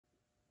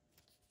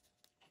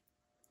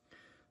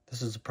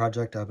This is a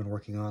project I've been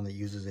working on that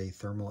uses a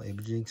thermal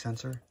imaging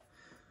sensor.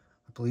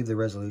 I believe the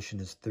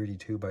resolution is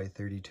 32 by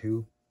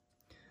 32.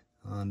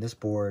 On this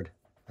board,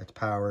 it's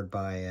powered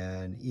by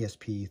an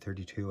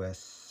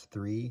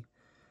ESP32-S3.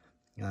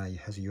 It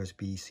has a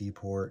USB-C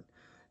port,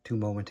 2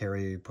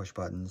 momentary push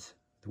buttons,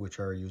 which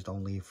are used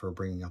only for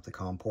bringing up the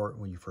COM port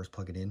when you first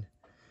plug it in.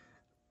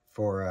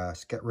 For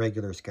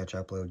regular sketch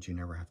uploads, you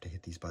never have to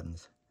hit these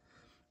buttons.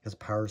 It has a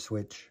power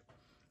switch,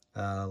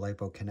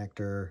 LiPo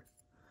connector,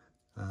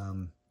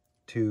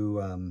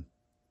 two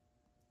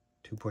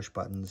push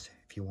buttons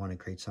if you want to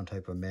create some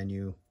type of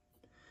menu.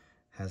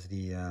 Has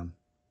the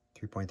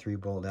 3.3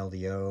 volt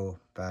LDO,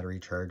 battery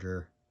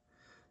charger.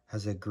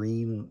 Has a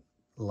green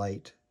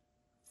light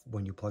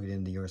when you plug it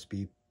in the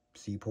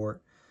USB-C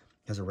port.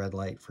 Has a red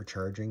light for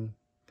charging,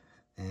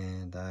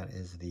 and that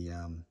is the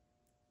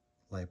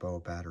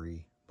LiPo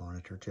battery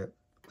monitor chip.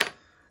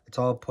 It's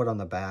all put on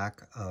the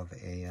back of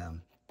a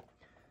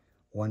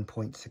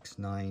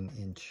 1.69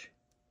 inch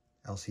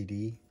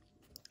LCD.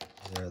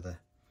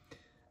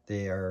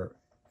 They are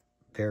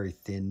very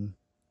thin,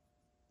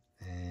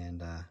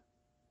 and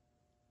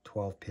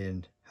 12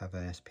 pin, have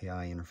an SPI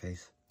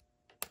interface,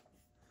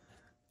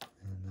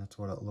 and that's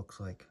what it looks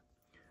like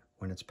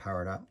when it's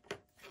powered up. It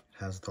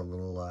has the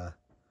little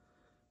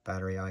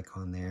battery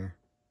icon there,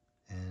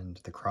 and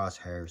the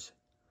crosshairs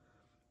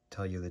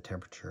tell you the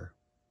temperature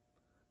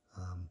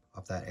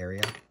of that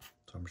area.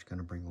 So I'm just going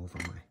to bring over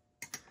my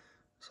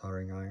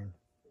soldering iron.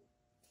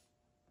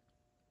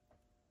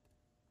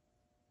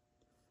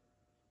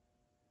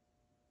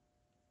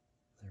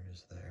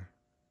 There.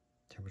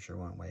 Temperature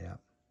went way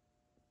up.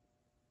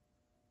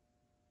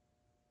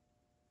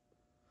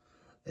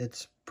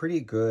 It's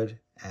pretty good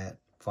at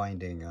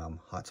finding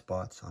hot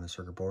spots on a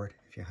circuit board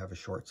if you have a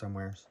short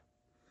somewhere.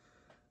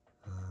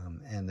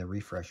 And the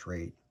refresh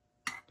rate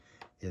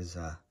is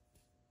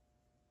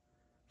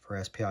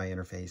for SPI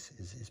interface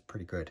is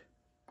pretty good.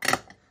 It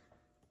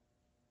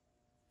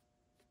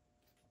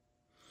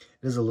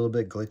is a little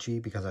bit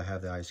glitchy because I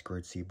have the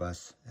I2C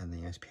bus and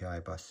the SPI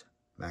bus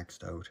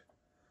maxed out.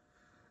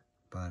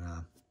 But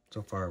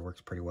so far it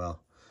works pretty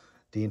well.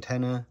 The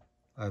antenna,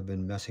 I've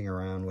been messing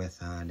around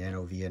with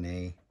nano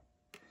VNA,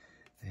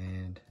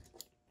 and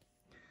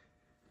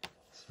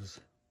this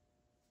is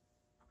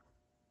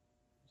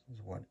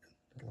what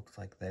it looks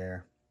like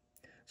there.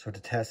 So to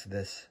test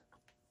this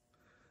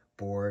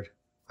board,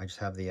 I just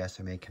have the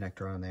SMA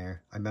connector on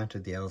there. I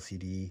mounted the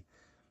LCD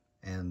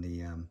and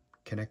the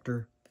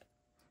connector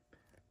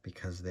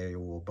because they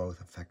will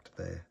both affect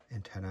the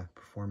antenna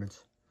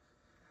performance.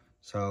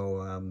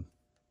 So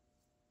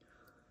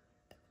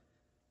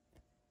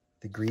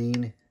the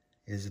green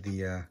is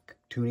the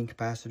tuning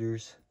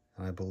capacitors,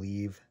 and I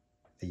believe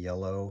the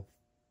yellow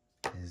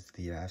is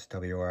the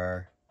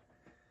SWR.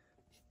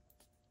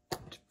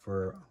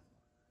 For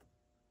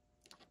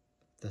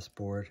this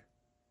board,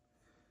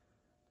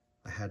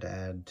 I had to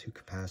add 2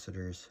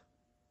 capacitors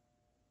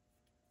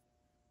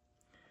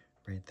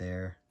right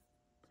there,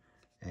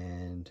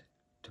 and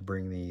to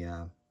bring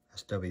the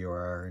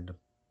SWR into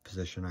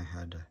position, I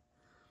had to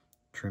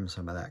trim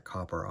some of that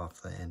copper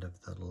off the end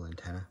of the little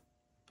antenna.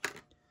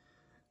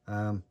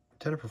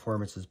 Antenna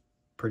performance is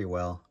pretty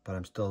well, but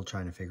I'm still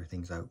trying to figure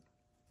things out.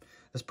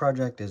 This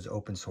project is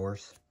open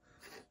source,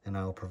 and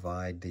I'll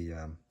provide the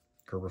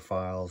Gerber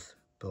files,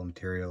 bill of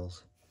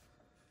materials,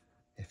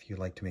 if you'd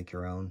like to make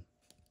your own.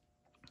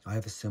 I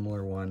have a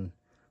similar one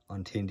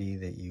on Tindie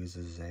that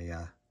uses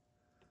a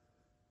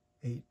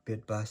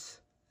 8-bit bus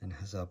and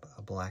has a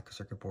black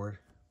circuit board.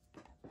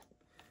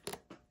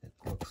 It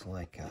looks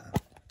like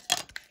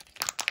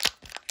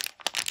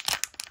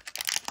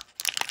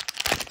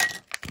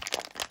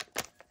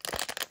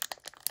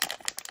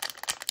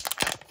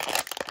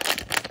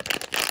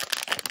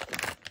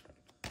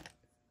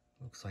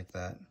like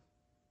that.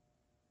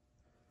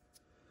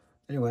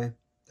 Anyway,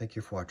 thank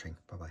you for watching.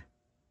 Bye-bye.